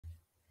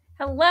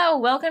Hello,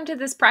 welcome to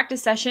this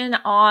practice session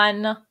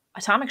on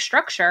atomic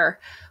structure.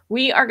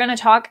 We are going to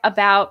talk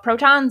about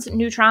protons,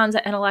 neutrons,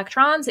 and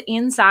electrons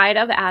inside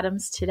of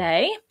atoms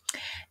today,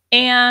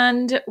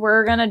 and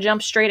we're going to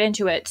jump straight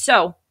into it.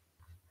 So,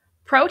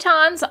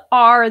 protons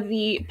are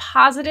the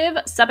positive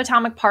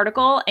subatomic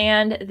particle,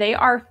 and they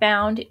are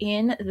found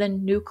in the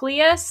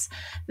nucleus.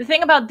 The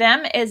thing about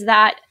them is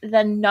that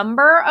the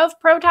number of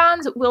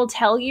protons will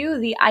tell you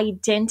the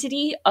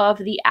identity of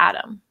the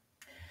atom.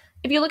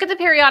 If you look at the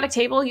periodic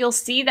table, you'll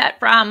see that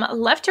from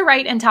left to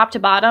right and top to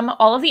bottom,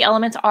 all of the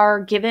elements are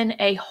given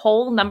a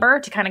whole number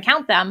to kind of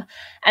count them,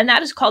 and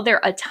that is called their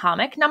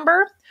atomic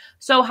number.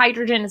 So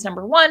hydrogen is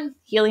number 1,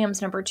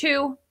 helium's number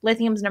 2,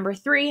 lithium's number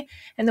 3,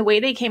 and the way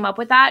they came up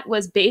with that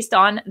was based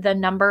on the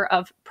number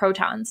of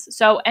protons.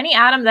 So any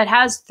atom that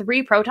has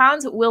 3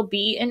 protons will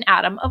be an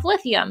atom of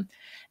lithium.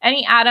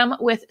 Any atom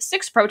with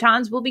 6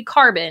 protons will be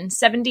carbon,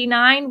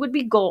 79 would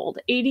be gold,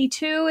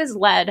 82 is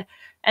lead,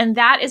 and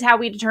that is how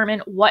we determine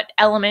what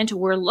element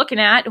we're looking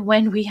at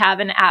when we have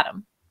an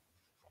atom.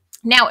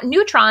 Now,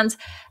 neutrons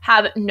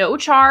have no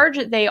charge,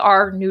 they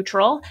are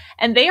neutral,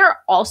 and they are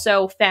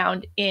also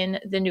found in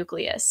the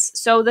nucleus.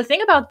 So the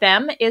thing about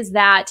them is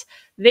that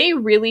they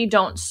really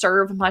don't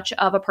serve much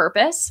of a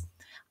purpose,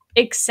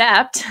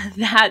 except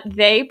that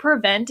they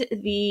prevent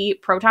the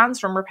protons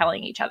from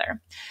repelling each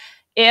other.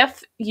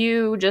 If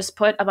you just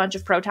put a bunch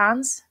of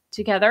protons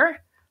together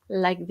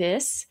like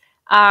this,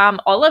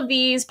 all of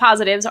these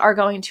positives are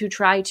going to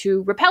try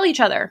to repel each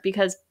other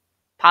because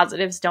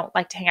positives don't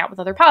like to hang out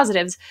with other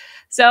positives.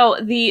 So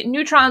the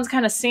neutrons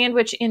kind of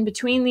sandwich in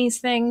between these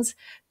things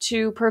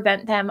to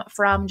prevent them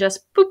from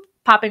just poop,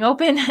 popping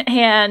open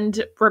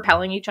and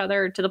repelling each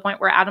other to the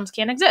point where atoms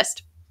can't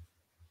exist.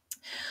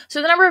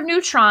 So the number of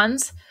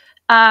neutrons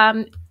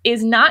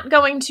is not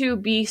going to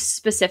be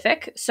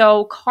specific.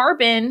 So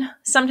carbon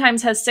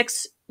sometimes has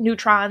 6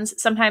 neutrons,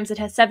 sometimes it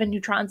has 7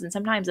 neutrons, and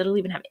sometimes it'll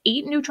even have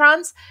 8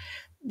 neutrons.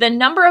 The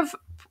number of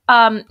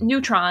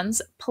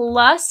neutrons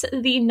plus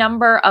the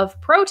number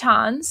of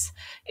protons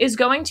is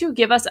going to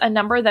give us a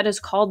number that is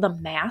called the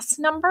mass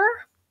number.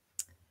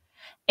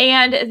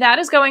 And that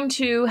is going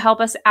to help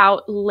us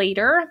out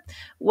later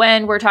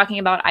when we're talking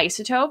about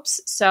isotopes.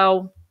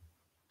 So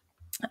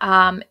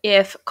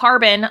if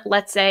carbon,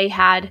 let's say,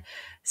 had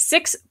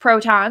 6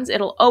 protons,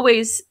 it'll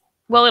always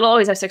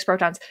have 6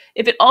 protons.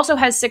 If it also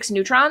has 6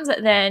 neutrons,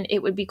 then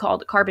it would be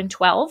called carbon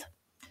 12.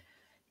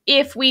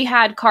 If we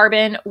had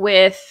carbon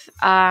with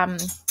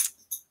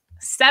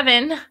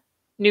 7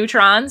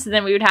 neutrons,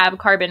 then we would have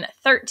carbon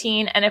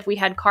 13. And if we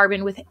had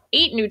carbon with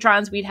 8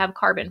 neutrons, we'd have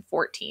carbon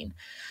 14.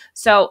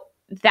 So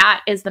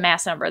that is the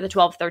mass number, the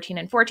 12, 13,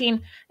 and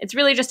 14. It's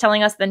really just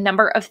telling us the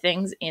number of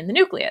things in the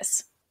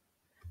nucleus.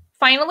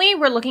 Finally,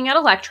 we're looking at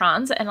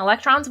electrons, and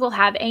electrons will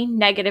have a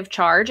negative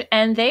charge,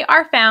 and they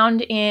are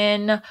found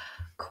in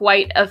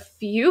quite a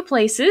few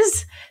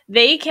places.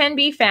 They can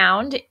be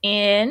found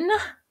in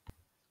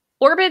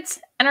orbits,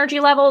 energy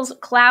levels,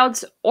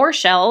 clouds, or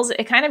shells.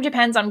 It kind of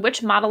depends on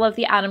which model of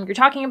the atom you're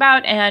talking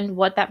about and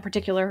what that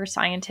particular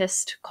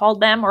scientist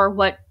called them, or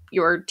what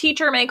your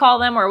teacher may call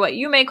them, or what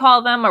you may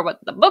call them, or what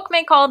the book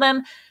may call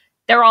them.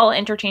 They're all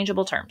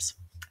interchangeable terms.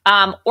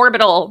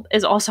 Orbital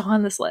is also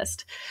on this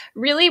list.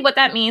 Really, what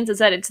that means is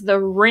that it's the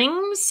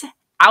rings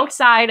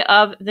outside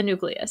of the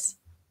nucleus.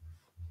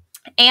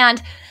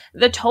 And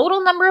the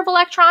total number of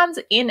electrons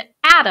in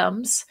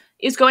atoms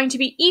is going to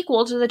be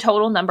equal to the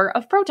total number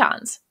of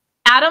protons.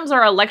 Atoms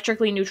are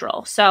electrically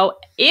neutral. So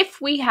if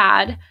we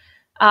had,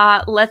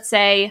 let's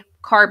say,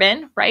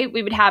 carbon, right,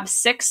 we would have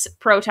 6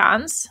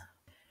 protons.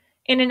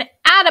 In an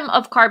atom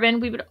of carbon,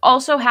 we would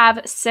also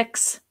have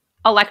 6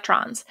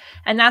 electrons.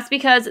 And that's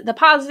because the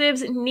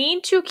positives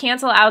need to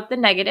cancel out the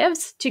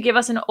negatives to give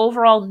us an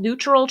overall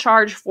neutral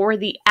charge for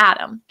the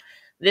atom.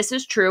 This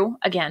is true,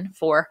 again,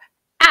 for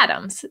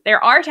atoms.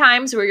 There are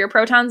times where your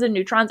protons and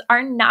neutrons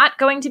are not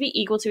going to be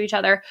equal to each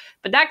other,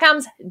 but that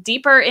comes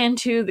deeper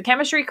into the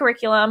chemistry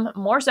curriculum,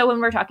 more so when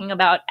we're talking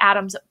about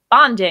atoms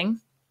bonding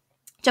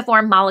to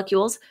form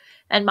molecules,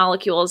 and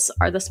molecules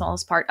are the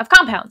smallest part of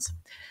compounds.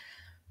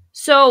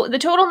 So the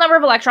total number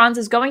of electrons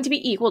is going to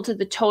be equal to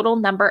the total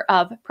number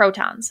of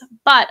protons,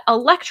 but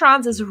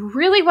electrons is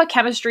really what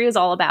chemistry is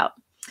all about.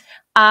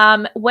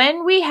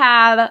 When we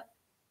have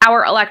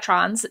our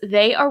electrons,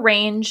 they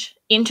arrange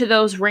into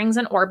those rings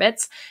and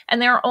orbits, and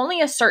there are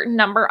only a certain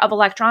number of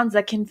electrons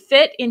that can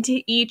fit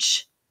into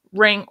each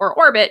ring or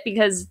orbit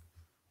because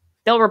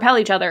they'll repel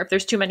each other if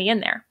there's too many in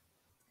there.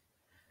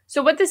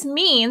 So what this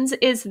means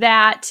is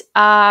that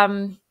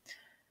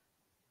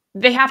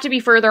they have to be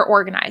further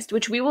organized,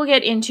 which we will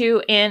get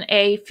into in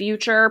a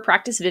future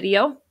practice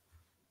video.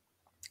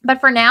 But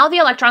for now, the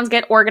electrons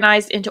get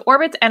organized into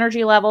orbits,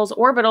 energy levels,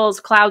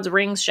 orbitals, clouds,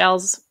 rings,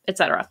 shells,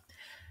 etc.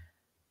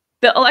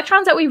 The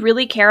electrons that we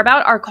really care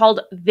about are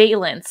called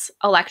valence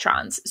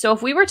electrons. So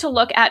if we were to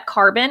look at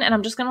carbon, and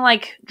I'm just going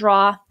to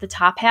draw the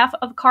top half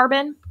of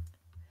carbon,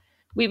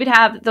 we would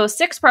have those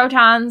 6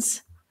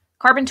 protons.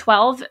 Carbon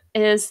 12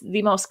 is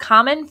the most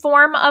common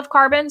form of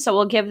carbon, so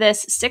we'll give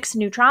this 6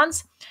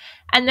 neutrons.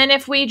 And then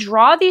if we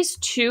draw these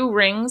two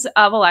rings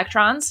of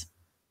electrons,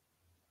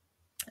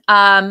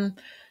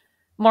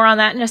 more on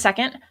that in a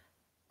second,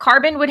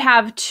 carbon would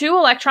have 2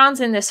 electrons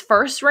in this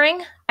first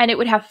ring, and it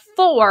would have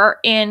 4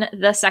 in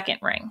the second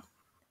ring.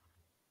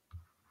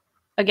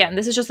 Again,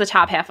 this is just the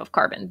top half of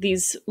carbon.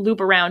 These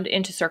loop around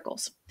into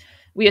circles.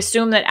 We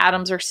assume that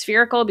atoms are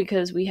spherical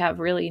because we have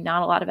really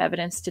not a lot of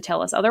evidence to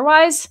tell us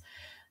otherwise.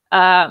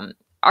 Our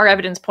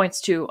evidence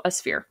points to a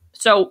sphere.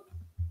 So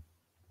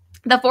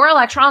the 4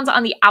 electrons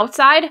on the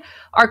outside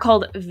are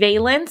called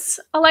valence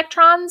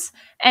electrons,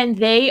 and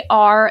they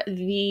are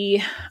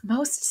the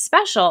most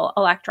special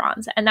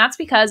electrons. And that's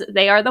because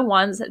they are the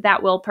ones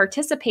that will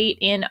participate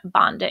in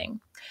bonding.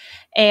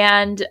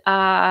 And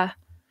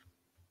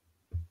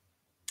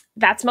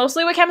that's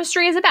mostly what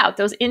chemistry is about.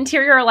 Those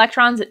interior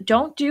electrons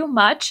don't do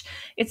much.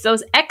 It's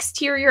those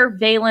exterior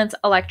valence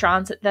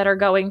electrons that are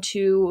going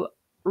to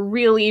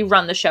really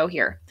run the show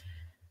here.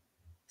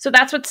 So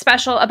that's what's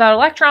special about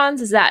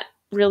electrons, is that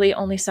really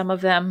only some of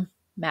them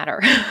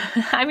matter.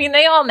 I mean,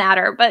 they all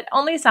matter, but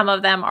only some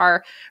of them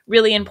are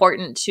really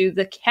important to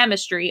the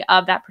chemistry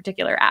of that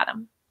particular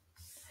atom.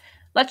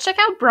 Let's check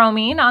out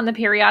bromine on the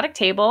periodic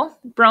table.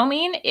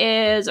 Bromine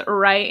is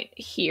right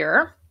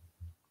here.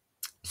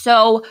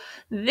 So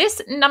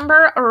this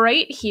number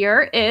right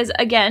here is,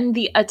 again,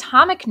 the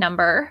atomic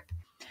number.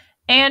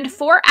 And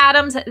for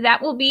atoms,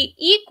 that will be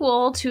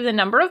equal to the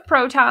number of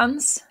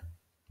protons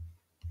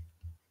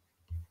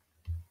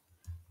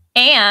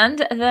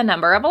and the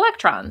number of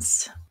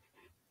electrons.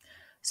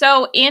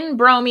 So in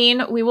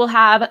bromine, we will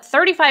have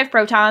 35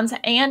 protons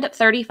and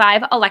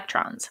 35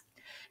 electrons.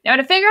 Now,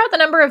 to figure out the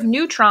number of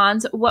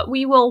neutrons, what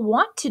we will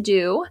want to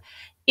do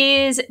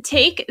is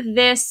take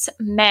this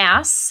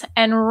mass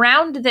and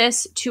round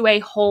this to a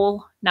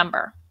whole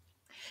number.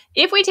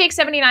 If we take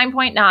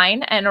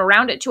 79.9 and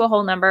round it to a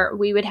whole number,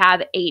 we would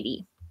have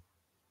 80.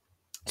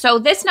 So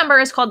this number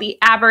is called the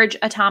average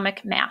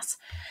atomic mass.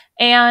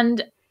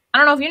 And I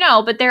don't know if you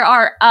know, but there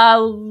are a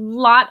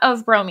lot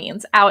of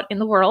bromines out in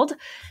the world.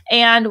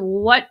 And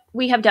what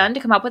we have done to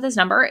come up with this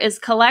number is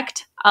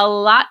collect a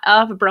lot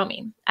of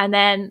bromine. And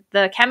then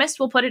the chemist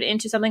will put it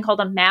into something called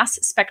a mass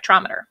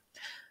spectrometer.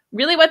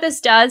 Really what this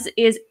does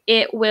is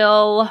it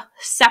will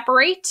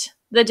separate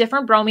the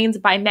different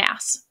bromines by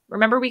mass.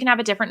 Remember, we can have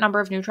a different number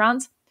of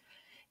neutrons.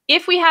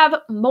 If we have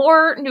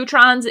more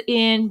neutrons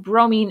in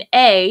bromine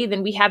A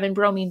than we have in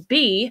bromine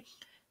B,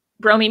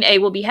 bromine A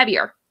will be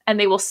heavier. And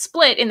they will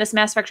split in this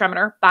mass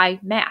spectrometer by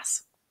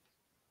mass.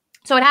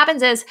 So what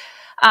happens is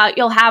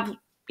you'll have,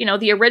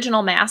 the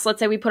original mass. Let's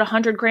say we put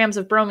 100 grams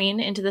of bromine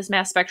into this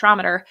mass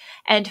spectrometer,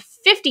 and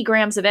 50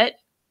 grams of it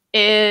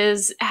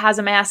has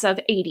a mass of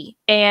 80.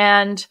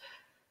 And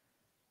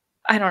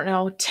I don't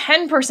know,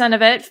 10%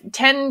 of it,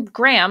 10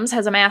 grams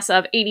has a mass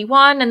of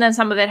 81, and then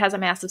some of it has a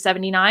mass of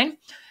 79.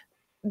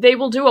 They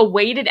will do a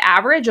weighted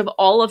average of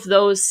all of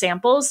those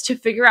samples to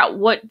figure out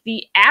what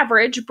the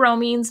average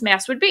bromine's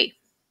mass would be.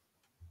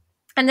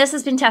 And this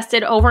has been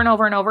tested over and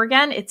over and over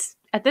again. It's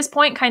at this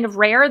point kind of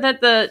rare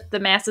that the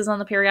masses on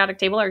the periodic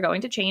table are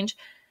going to change,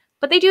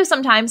 but they do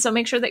sometimes, so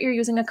make sure that you're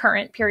using a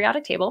current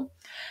periodic table.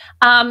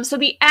 So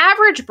the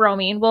average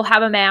bromine will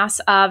have a mass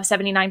of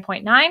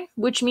 79.9,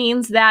 which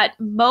means that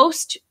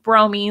most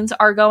bromines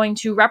are going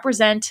to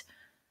represent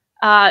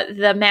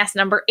the mass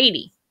number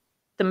 80.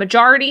 The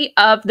majority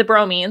of the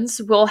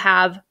bromines will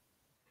have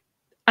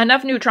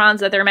enough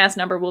neutrons that their mass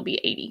number will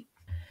be 80.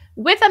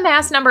 With a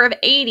mass number of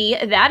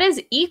 80, that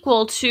is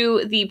equal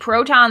to the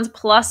protons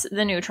plus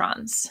the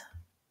neutrons.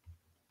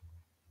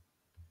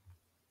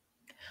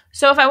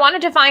 So if I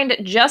wanted to find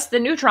just the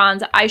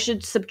neutrons, I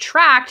should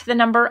subtract the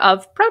number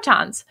of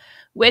protons,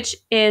 which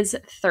is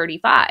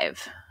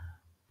 35.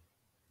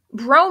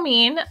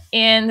 Bromine,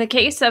 in the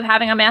case of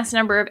having a mass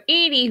number of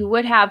 80,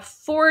 would have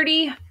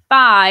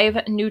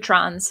 45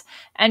 neutrons.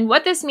 And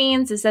what this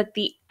means is that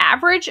the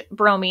average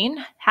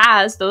bromine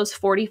has those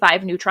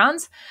 45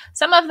 neutrons.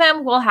 Some of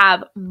them will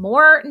have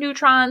more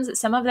neutrons.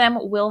 Some of them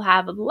will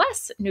have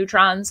less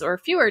neutrons, or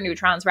fewer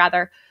neutrons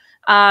rather.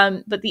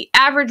 But the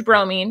average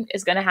bromine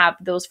is going to have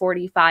those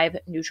 45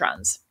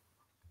 neutrons.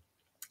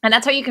 And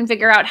that's how you can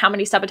figure out how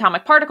many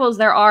subatomic particles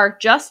there are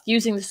just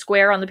using the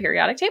square on the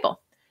periodic table.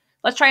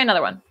 Let's try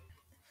another one.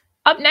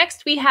 Up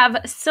next, we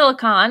have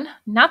silicon,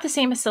 not the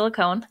same as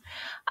silicone.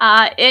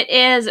 It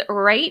is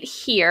right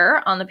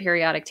here on the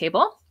periodic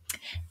table,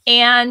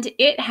 and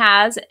it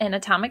has an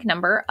atomic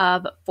number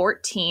of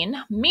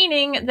 14,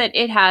 meaning that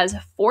it has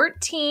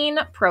 14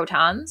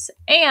 protons,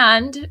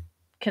 and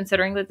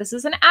considering that this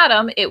is an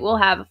atom, it will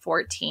have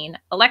 14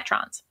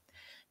 electrons.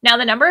 Now,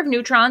 the number of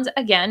neutrons,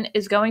 again,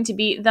 is going to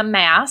be the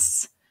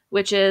mass,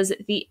 which is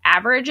the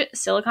average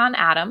silicon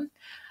atom.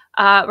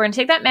 We're going to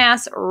take that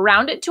mass,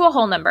 round it to a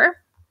whole number,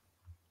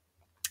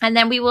 and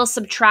then we will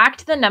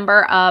subtract the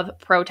number of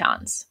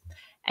protons.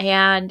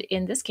 And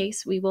in this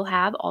case, we will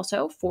have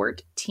also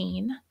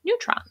 14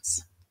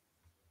 neutrons.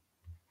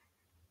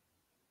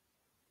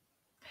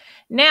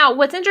 Now,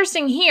 what's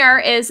interesting here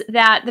is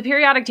that the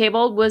periodic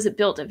table was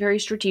built very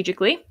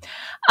strategically.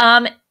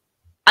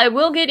 I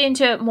will get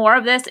into more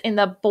of this in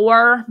the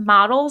Bohr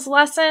models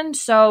lesson.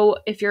 So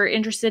if you're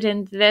interested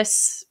in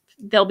this,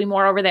 there'll be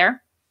more over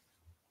there.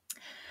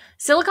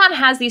 Silicon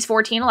has these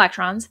 14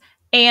 electrons,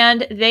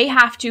 and they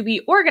have to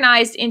be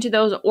organized into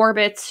those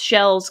orbits,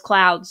 shells,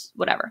 clouds,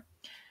 whatever.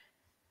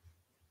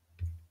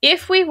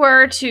 If we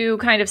were to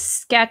kind of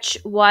sketch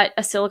what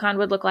a silicon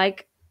would look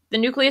like, the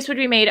nucleus would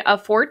be made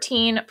of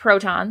 14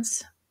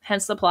 protons,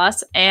 hence the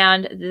plus,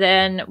 and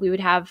then we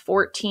would have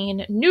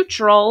 14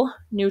 neutral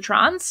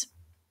neutrons.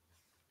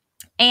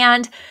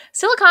 And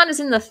silicon is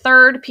in the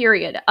third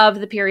period of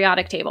the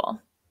periodic table.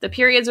 The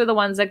periods are the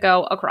ones that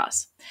go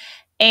across.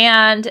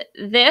 And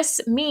this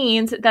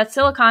means that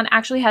silicon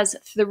actually has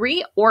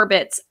 3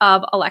 orbits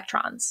of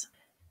electrons.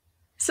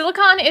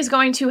 Silicon is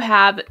going to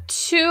have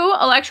 2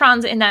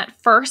 electrons in that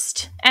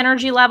first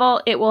energy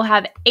level. It will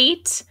have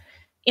 8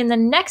 in the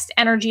next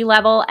energy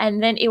level,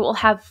 and then it will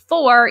have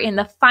 4 in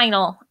the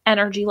final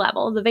energy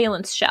level, the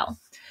valence shell.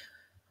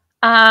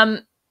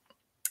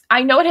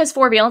 I know it has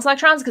 4 valence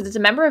electrons because it's a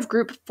member of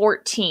group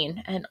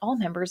 14, and all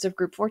members of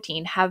group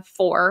 14 have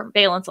 4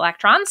 valence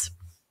electrons.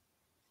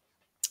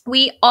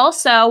 We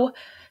also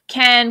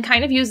can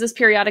kind of use this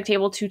periodic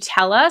table to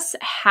tell us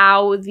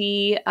how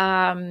the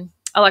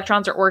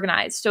electrons are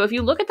organized. So if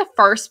you look at the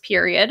first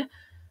period,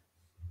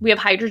 we have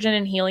hydrogen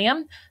and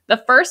helium.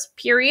 The first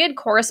period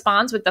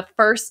corresponds with the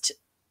first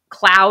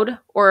cloud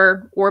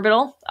or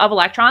orbital of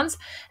electrons.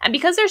 And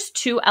because there's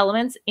 2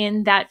 elements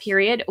in that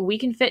period, we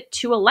can fit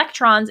 2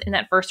 electrons in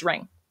that first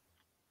ring.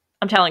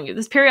 I'm telling you,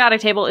 this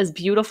periodic table is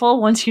beautiful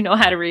once you know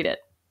how to read it.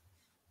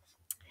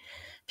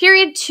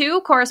 Period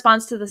 2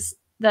 corresponds to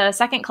the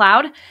second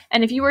cloud.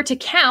 And if you were to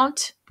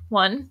count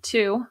 1,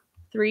 2,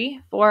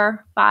 3,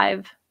 4,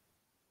 5,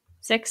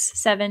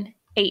 6, 7,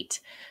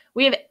 8.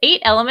 We have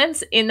 8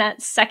 elements in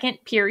that second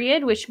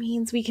period, which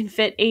means we can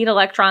fit 8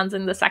 electrons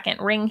in the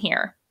second ring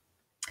here.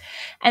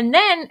 And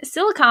then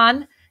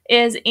silicon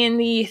is in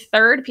the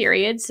third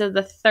period, so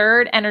the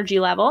third energy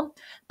level,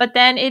 but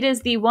then it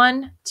is the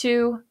 1,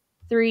 2,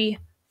 3,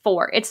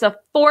 4. It's the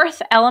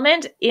 4th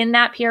element in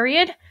that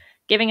period,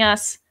 giving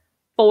us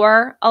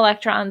 4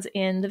 electrons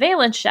in the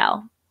valence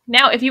shell.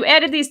 Now, if you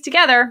added these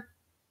together,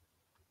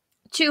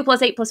 2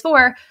 plus 8 plus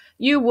 4,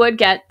 you would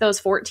get those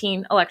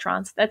 14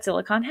 electrons that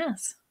silicon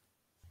has.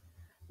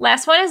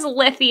 Last one is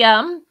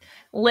lithium.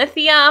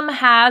 Lithium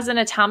has an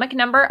atomic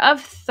number of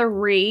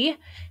 3,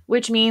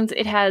 which means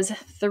it has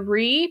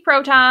 3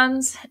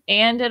 protons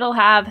and it'll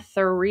have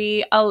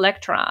 3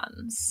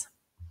 electrons.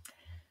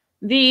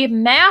 The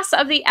mass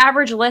of the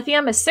average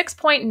lithium is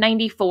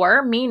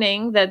 6.94,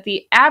 meaning that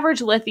the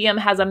average lithium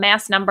has a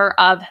mass number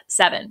of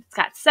 7. It's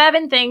got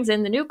 7 things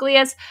in the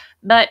nucleus,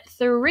 but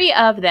 3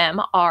 of them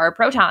are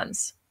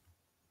protons,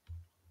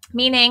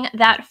 meaning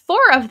that 4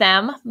 of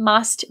them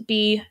must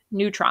be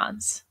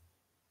neutrons.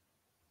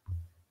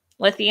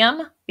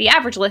 Lithium, the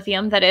average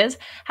lithium that is,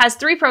 has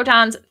 3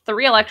 protons,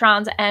 3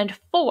 electrons, and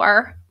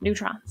 4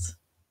 neutrons.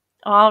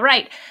 All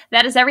right,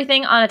 that is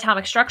everything on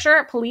atomic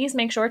structure. Please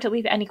make sure to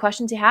leave any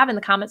questions you have in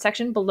the comment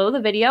section below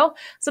the video.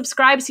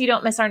 Subscribe so you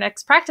don't miss our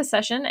next practice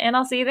session, and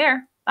I'll see you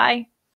there. Bye.